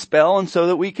we can spell and so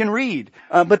that we can read.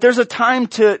 But there's a time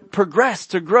to progress,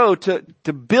 to grow,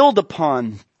 to build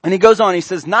upon. And he goes on, he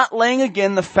says, not laying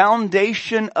again the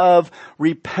foundation of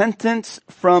repentance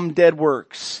from dead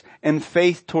works and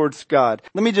faith towards God.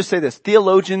 Let me just say this.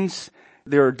 Theologians,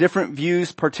 there are different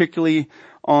views, particularly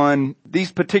on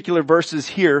these particular verses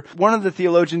here. One of the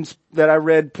theologians that I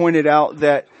read pointed out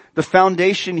that the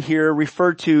foundation here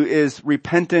referred to is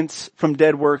repentance from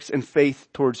dead works and faith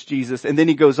towards Jesus. And then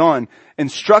he goes on,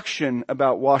 instruction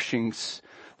about washings,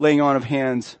 laying on of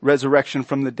hands, resurrection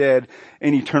from the dead,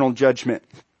 and eternal judgment.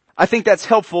 I think that's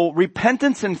helpful.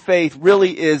 Repentance and faith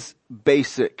really is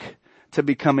basic to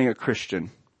becoming a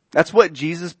Christian. That's what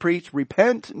Jesus preached.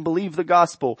 Repent and believe the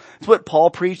gospel. It's what Paul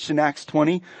preached in Acts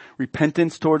 20.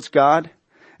 Repentance towards God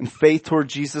and faith toward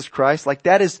Jesus Christ. Like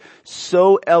that is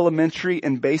so elementary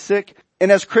and basic.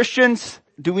 And as Christians,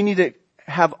 do we need to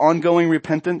have ongoing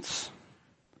repentance?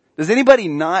 Does anybody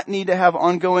not need to have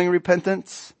ongoing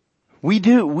repentance? We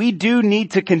do. We do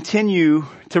need to continue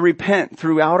to repent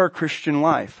throughout our Christian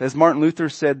life. As Martin Luther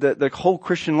said, that the whole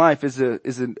Christian life is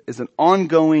an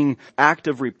ongoing act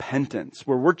of repentance,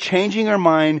 where we're changing our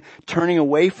mind, turning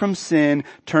away from sin,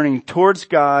 turning towards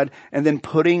God, and then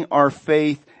putting our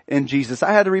faith in Jesus.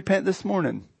 I had to repent this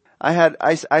morning.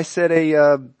 I said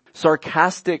a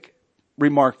sarcastic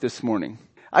remark this morning.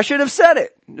 I should have said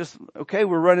it. Just, okay,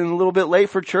 we're running a little bit late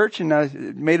for church, and I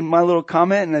made my little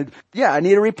comment, and I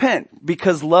need to repent,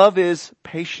 because love is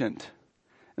patient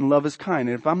and love is kind.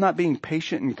 And if I'm not being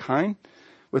patient and kind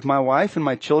with my wife and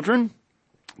my children,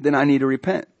 then I need to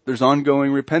repent. There's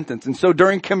ongoing repentance. And so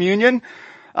during communion,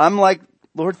 I'm like,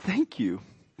 Lord, thank you.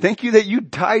 Thank you that you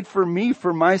died for me,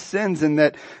 for my sins, and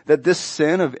that this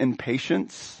sin of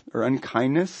impatience or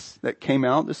unkindness that came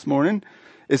out this morning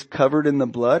is covered in the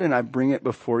blood, and I bring it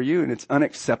before you, and it's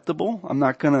unacceptable. I'm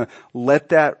not going to let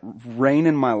that reign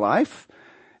in my life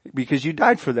because you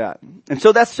died for that. And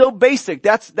so that's so basic.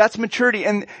 That's maturity.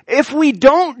 And if we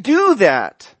don't do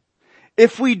that,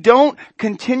 if we don't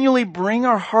continually bring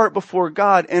our heart before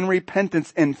God in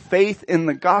repentance and faith in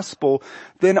the gospel,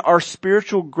 then our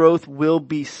spiritual growth will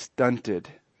be stunted.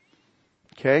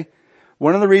 Okay?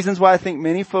 One of the reasons why I think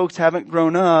many folks haven't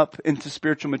grown up into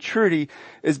spiritual maturity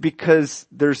is because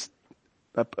there's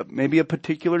maybe a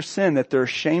particular sin that they're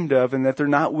ashamed of and that they're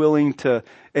not willing to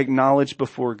acknowledge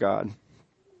before God,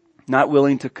 not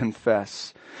willing to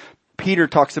confess. Peter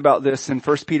talks about this in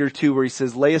 1 Peter 2, where he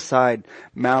says, lay aside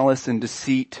malice and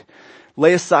deceit.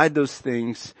 Lay aside those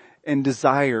things and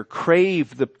desire,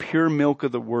 crave the pure milk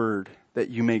of the word,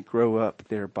 that you may grow up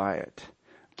thereby it.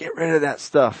 Get rid of that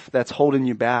stuff that's holding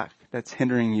you back, that's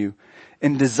hindering you,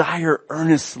 and desire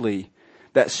earnestly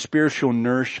that spiritual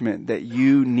nourishment that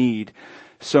you need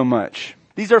so much.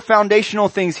 These are foundational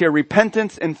things here: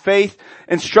 repentance and faith.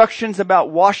 Instructions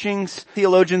about washings,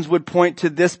 theologians would point to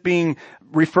this being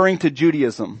referring to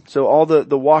Judaism. So all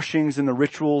the washings and the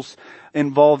rituals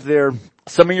involved there.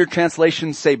 Some of your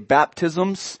translations say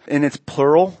baptisms, and it's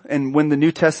plural. And when the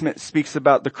New Testament speaks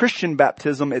about the Christian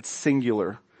baptism, it's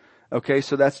singular. Okay,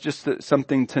 so that's just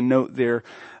something to note there.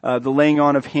 The laying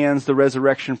on of hands, the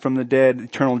resurrection from the dead,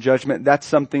 eternal judgment, that's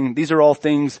something, these are all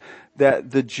things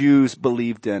that the Jews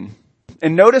believed in.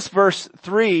 And notice verse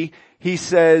 3, he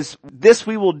says, this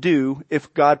we will do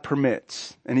if God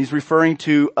permits. And he's referring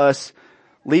to us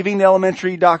leaving the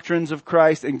elementary doctrines of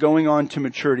Christ and going on to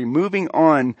maturity, moving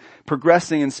on,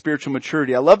 progressing in spiritual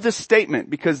maturity. I love this statement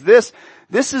because this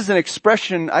is an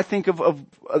expression, I think, of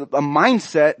a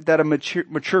mindset that a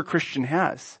mature Christian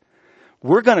has.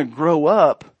 We're going to grow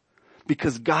up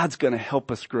because God's going to help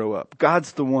us grow up.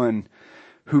 God's the one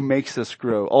who makes us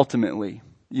grow ultimately.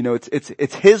 You know,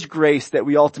 it's His grace that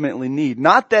we ultimately need.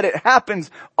 Not that it happens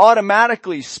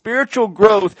automatically. Spiritual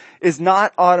growth is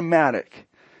not automatic.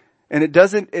 And it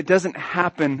doesn't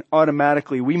happen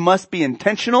automatically. We must be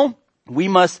intentional. We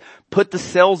must put the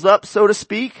sails up, so to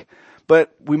speak.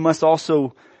 But we must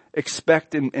also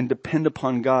expect and depend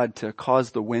upon God to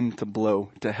cause the wind to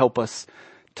blow, to help us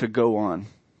to go on.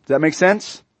 Does that make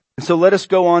sense? And so let us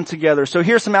go on together. So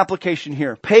here's some application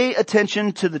here. Pay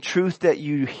attention to the truth that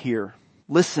you hear.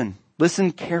 Listen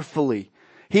carefully.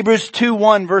 Hebrews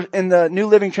 2:1 verse in the New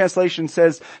Living Translation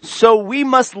says, so we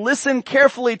must listen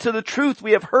carefully to the truth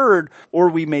we have heard, or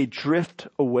we may drift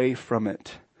away from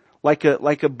it. Like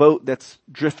a boat that's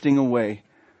drifting away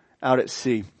out at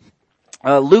sea.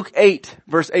 Luke 8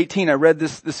 verse 18, I read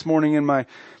this morning in my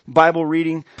Bible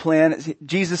reading plan.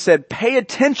 Jesus said, pay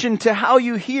attention to how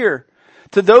you hear.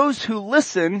 To those who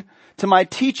listen to my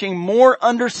teaching, more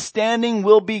understanding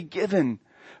will be given.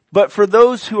 But for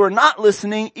those who are not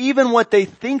listening, even what they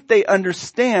think they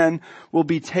understand will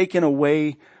be taken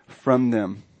away from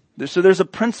them. So there's a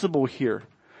principle here.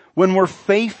 When we're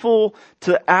faithful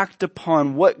to act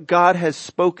upon what God has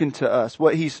spoken to us,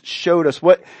 what He's showed us,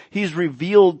 what He's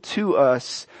revealed to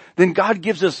us, then God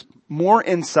gives us more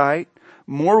insight,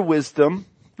 more wisdom,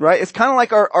 right? It's kind of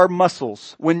like our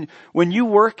muscles. When you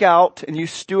work out and you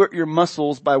steward your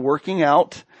muscles by working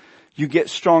out, you get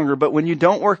stronger. But when you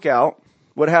don't work out,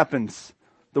 what happens?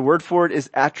 The word for it is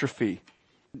atrophy.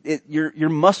 Your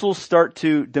muscles start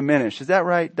to diminish. Is that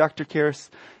right, Dr. Karras?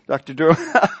 Dr. Durham?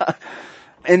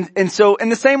 And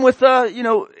the same with,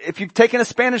 if you've taken a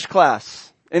Spanish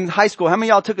class In high school, how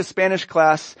many of y'all took a Spanish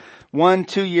class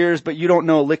 1-2 years, but you don't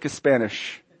know a lick of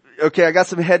Spanish? Okay, I got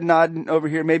some head nodding over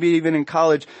here, maybe even in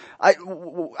college. I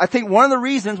think one of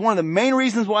the main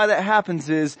reasons why that happens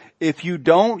is if you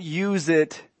don't use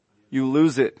it, you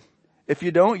lose it. If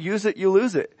you don't use it, you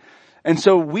lose it. And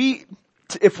so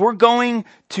if we're going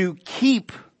to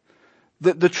keep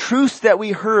the truths that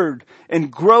we heard and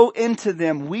grow into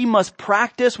them, we must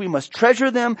practice, we must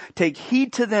treasure them, take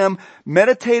heed to them,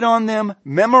 meditate on them,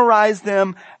 memorize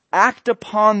them, act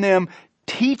upon them,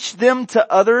 teach them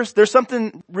to others. There's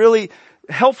something really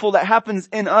helpful that happens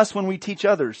in us when we teach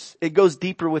others. It goes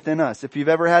deeper within us. If you've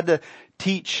ever had to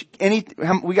teach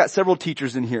we got several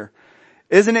teachers in here.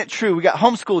 Isn't it true? We got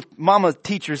homeschool mama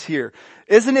teachers here.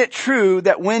 Isn't it true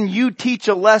that when you teach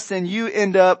a lesson, you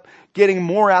end up getting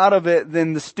more out of it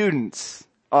than the students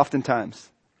oftentimes?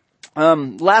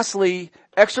 Lastly,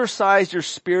 exercise your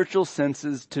spiritual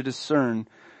senses to discern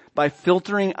by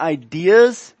filtering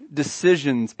ideas,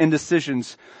 decisions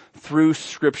through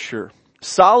Scripture.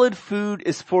 Solid food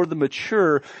is for the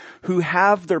mature who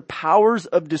have their powers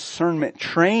of discernment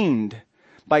trained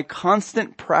by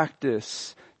constant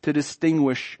practice to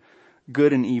distinguish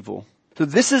good and evil. So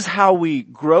this is how we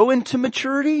grow into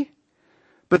maturity,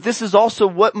 but this is also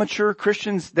what mature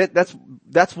Christians,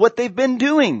 that's what they've been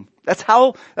doing. That's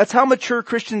how mature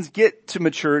Christians get to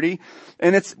maturity,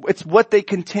 and it's what they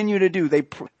continue to do. They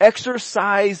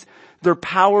exercise their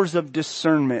powers of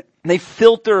discernment. They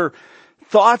filter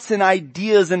thoughts and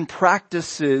ideas and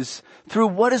practices through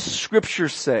what does Scripture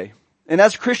say. And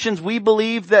as Christians, we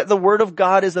believe that the Word of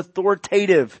God is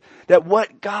authoritative, that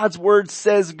what God's Word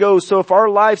says goes. So if our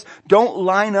lives don't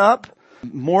line up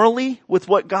morally with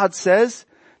what God says,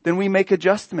 then we make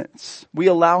adjustments. We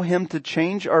allow Him to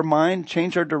change our mind,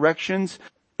 change our directions.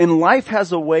 And life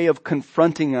has a way of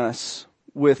confronting us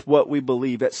with what we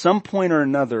believe. At some point or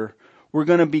another, we're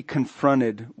going to be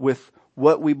confronted with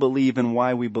what we believe and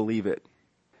why we believe it.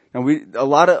 Now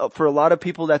for a lot of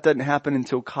people that doesn't happen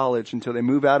until college, until they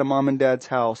move out of mom and dad's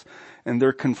house and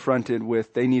they're confronted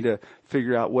with, they need to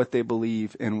figure out what they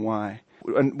believe and why.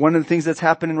 And one of the things that's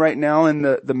happening right now in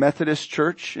the Methodist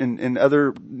Church and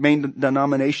other main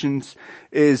denominations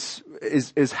is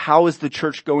how is the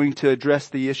church going to address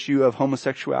the issue of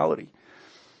homosexuality?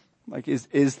 Like is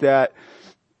that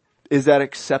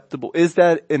acceptable? Is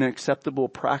that an acceptable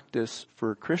practice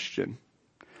for a Christian?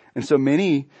 And so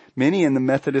many in the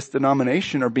Methodist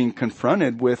denomination are being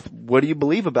confronted with, what do you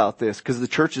believe about this? Because the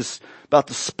church is about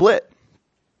to split.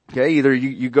 Okay, either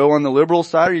you go on the liberal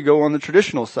side or you go on the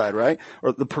traditional side, right?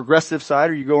 Or the progressive side,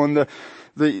 or you go on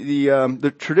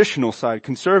the traditional side,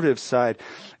 conservative side.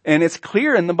 And it's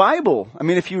clear in the Bible. I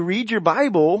mean, if you read your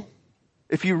Bible,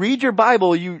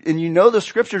 you know the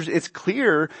Scriptures, it's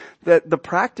clear that the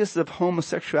practice of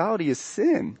homosexuality is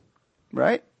sin,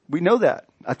 right? We know that.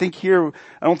 I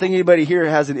don't think anybody here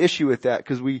has an issue with that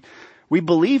because we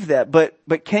believe that.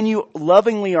 But can you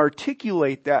lovingly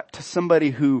articulate that to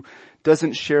somebody who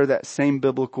doesn't share that same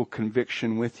biblical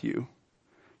conviction with you?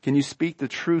 Can you speak the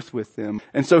truth with them?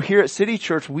 And so here at City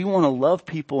Church, we want to love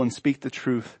people and speak the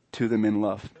truth to them in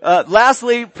love.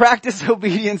 Lastly, practice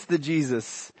obedience to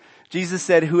Jesus. Jesus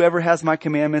said, whoever has my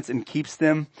commandments and keeps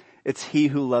them, it's he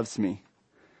who loves me.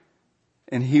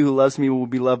 And he who loves me will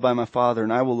be loved by my Father,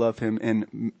 and I will love him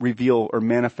and reveal or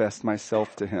manifest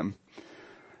myself to him.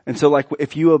 And so like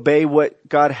if you obey what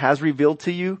God has revealed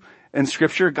to you in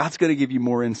Scripture, God's going to give you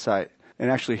more insight.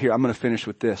 And actually here, I'm going to finish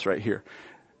with this right here.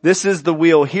 This is the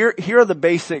wheel. Here are the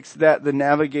basics that the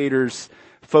navigators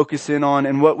focus in on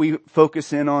and what we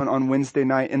focus in on Wednesday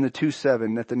night in the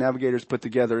 2-7 that the navigators put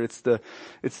together. It's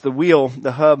the wheel,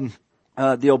 the hub,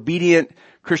 the obedient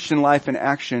Christian life in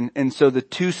action. And so the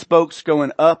two spokes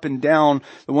going up and down,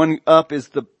 the one up is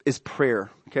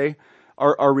prayer, okay?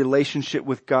 Our relationship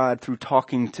with God through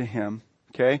talking to Him,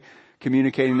 okay?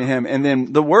 Communicating to Him. And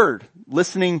then the Word,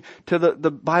 listening to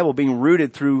the Bible, being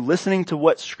rooted through listening to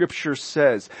what Scripture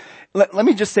says. Let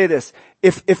me just say this.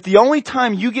 If the only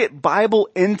time you get Bible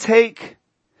intake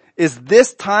is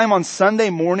this time on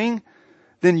Sunday morning,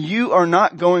 then you are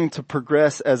not going to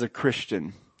progress as a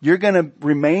Christian. You're going to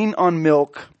remain on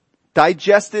milk,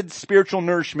 digested spiritual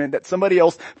nourishment that somebody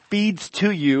else feeds to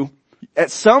you.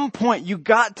 At some point, you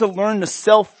got to learn to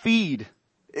self-feed.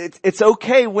 It's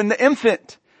okay when the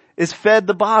infant is fed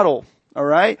the bottle. All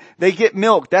right. They get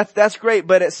milk. That's great.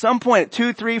 But at some point at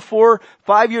 2, 3, 4,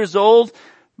 5 years old,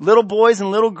 little boys and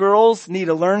little girls need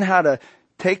to learn how to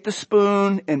take the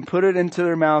spoon and put it into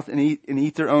their mouth and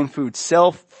eat their own food.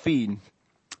 Self-feed.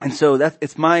 And so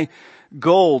it's my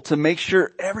goal to make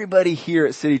sure everybody here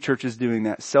at City Church is doing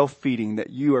that, self-feeding, that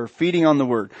you are feeding on the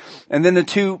Word. And then the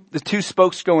two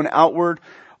spokes going outward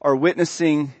are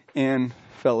witnessing and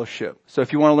fellowship. So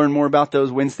if you want to learn more about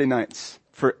those, Wednesday nights.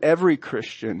 For every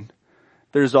Christian,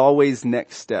 there's always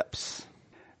next steps.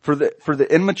 For the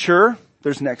immature,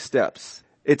 there's next steps.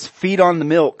 It's feed on the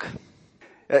milk.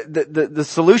 The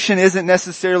solution isn't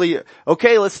necessarily,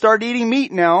 okay, let's start eating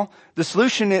meat now. The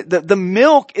solution is, the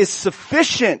milk is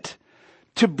sufficient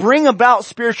to bring about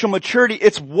spiritual maturity.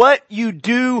 It's what you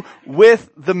do with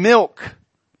the milk.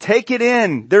 Take it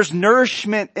in. There's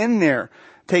nourishment in there.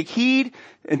 Take heed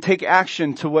and take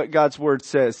action to what God's Word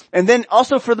says. And then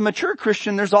also for the mature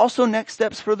Christian, there's also next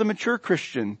steps for the mature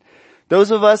Christian.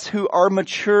 Those of us who are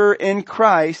mature in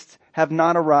Christ have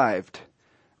not arrived,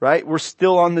 right? We're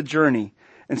still on the journey.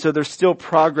 And so there's still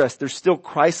progress. There's still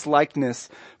Christ-likeness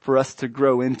for us to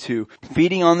grow into.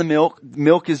 Feeding on the milk.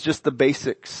 Milk is just the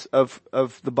basics of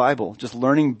the Bible. Just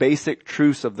learning basic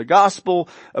truths of the gospel,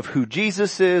 of who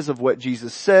Jesus is, of what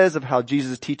Jesus says, of how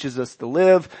Jesus teaches us to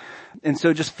live. And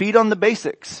so just feed on the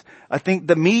basics. I think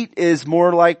the meat is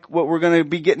more like what we're going to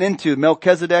be getting into.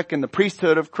 Melchizedek and the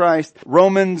priesthood of Christ.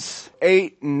 Romans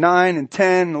 8 and 9 and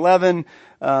 10 and 11.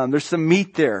 There's some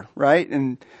meat there, right?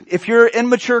 And if you're an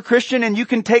immature Christian and you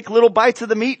can take little bites of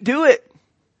the meat, do it.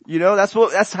 You know,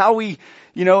 that's how we,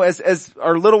 you know, as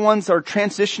our little ones are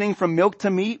transitioning from milk to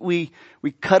meat, we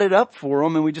cut it up for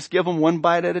them and we just give them one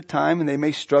bite at a time, and they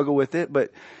may struggle with it,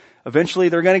 but eventually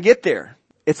they're going to get there.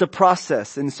 It's a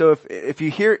process. And so if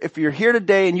you're here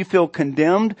today and you feel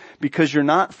condemned because you're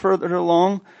not further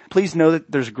along, please know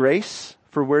that there's grace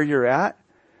for where you're at,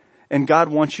 and God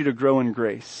wants you to grow in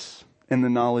grace, in the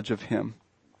knowledge of Him.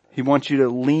 He wants you to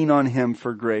lean on Him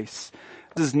for grace.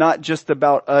 This is not just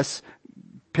about us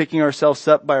picking ourselves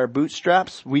up by our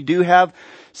bootstraps. We do have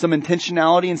some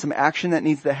intentionality and some action that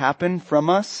needs to happen from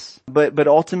us. But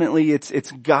ultimately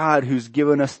it's God who's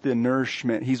given us the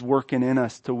nourishment. He's working in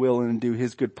us to will and do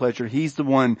His good pleasure. He's the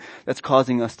one that's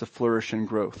causing us to flourish in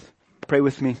growth. Pray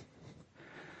with me.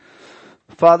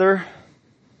 Father,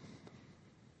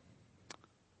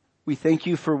 we thank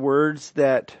You for words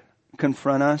that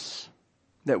confront us,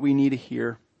 that we need to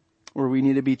hear, or we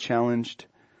need to be challenged.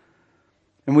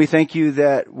 And we thank You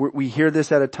that we hear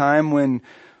this at a time when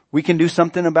we can do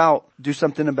something about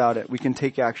it. We can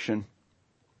take action.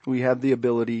 We have the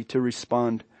ability to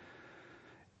respond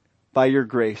by Your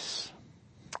grace.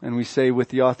 And we say with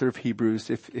the author of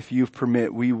Hebrews, if You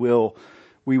permit, we will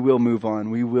move on.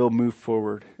 We will move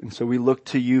forward. And so we look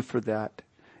to You for that.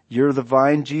 You're the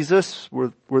vine, Jesus.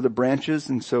 We're the branches.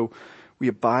 And so we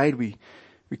abide. We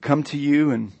come to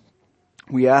You, and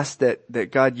we ask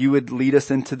that God, You would lead us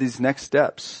into these next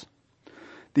steps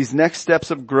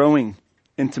of growing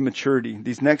into maturity,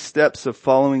 these next steps of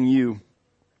following You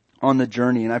on the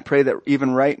journey. And I pray that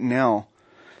even right now,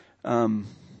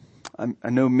 I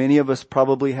know many of us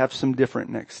probably have some different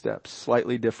next steps,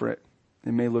 slightly different.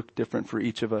 They may look different for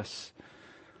each of us.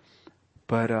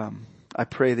 But I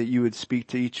pray that You would speak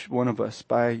to each one of us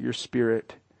by Your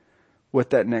Spirit what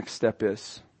that next step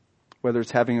is. Whether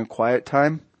it's having a quiet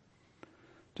time,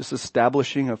 just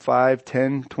establishing a 5,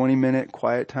 10, 20-minute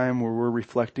quiet time where we're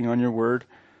reflecting on Your Word,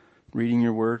 reading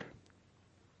Your Word.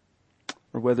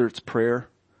 Or whether it's prayer,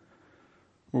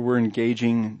 where we're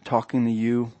engaging, talking to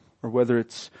You. Or whether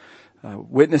it's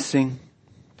witnessing,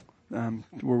 where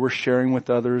we're sharing with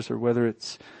others. Or whether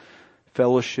it's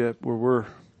fellowship, where we're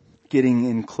getting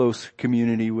in close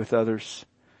community with others.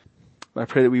 I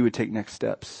pray that we would take next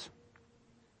steps.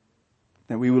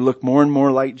 That we would look more and more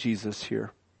like Jesus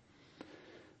here.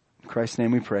 In Christ's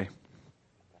name we pray.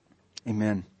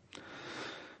 Amen.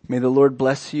 May the Lord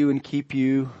bless you and keep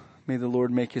you. May the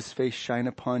Lord make His face shine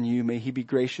upon you. May He be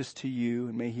gracious to you,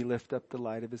 and may He lift up the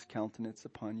light of His countenance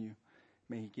upon you.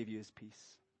 May He give you His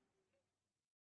peace.